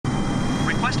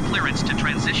Request clearance to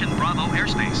transition Bravo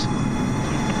airspace.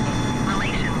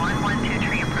 Malaysian 112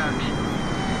 tree approach.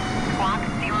 Squawk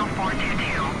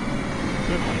 0422.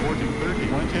 1430,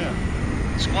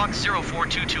 110. Squawk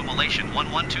 0422 Malaysian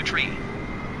 112 tree.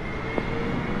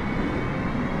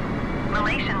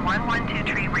 Malaysian 112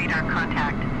 tree radar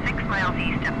contact, 6 miles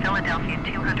east of Philadelphia,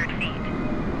 200 feet.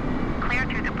 Clear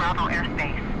through the Bravo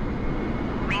airspace.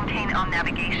 Maintain on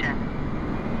navigation.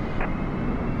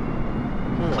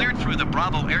 Cleared through the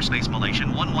Bravo airspace,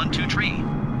 Malaysian 112 tree.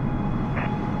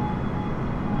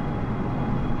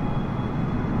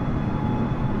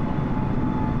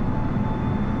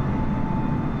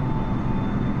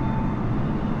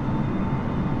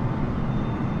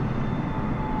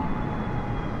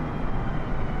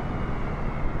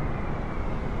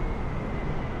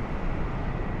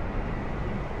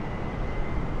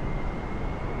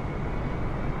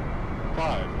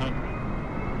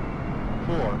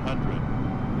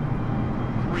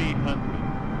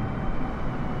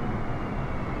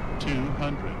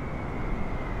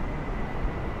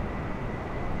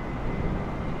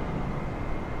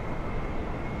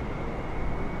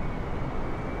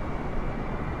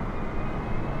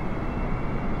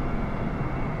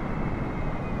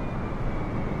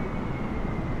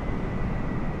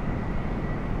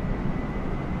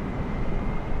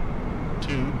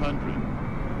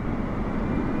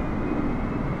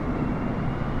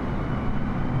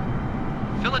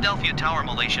 Philadelphia Tower,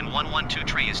 Malaysian 112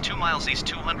 tree is 2 miles east,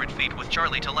 200 feet with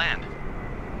Charlie to land.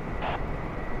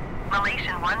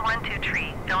 Malaysian 112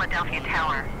 tree, Philadelphia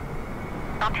Tower.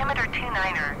 Altimeter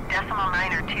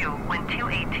 29.92, wind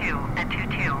 282 at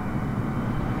 22.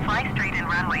 Fly straight and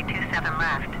runway 27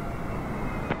 left.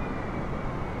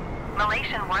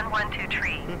 Malaysian 112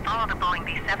 tree, follow the Boeing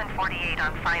B748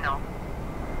 on final.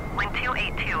 Wind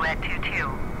 282 at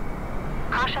 22.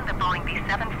 Caution the Boeing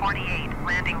B748,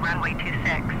 landing runway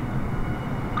 26.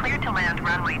 Clear to land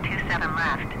runway 27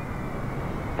 left.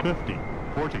 50,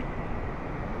 40,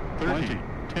 30,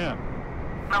 10.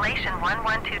 Malaysian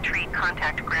 112 tree,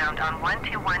 contact ground on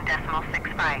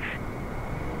 121.65.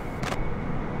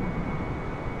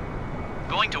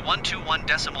 Going to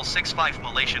 121.65,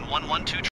 Malaysian 112 tree.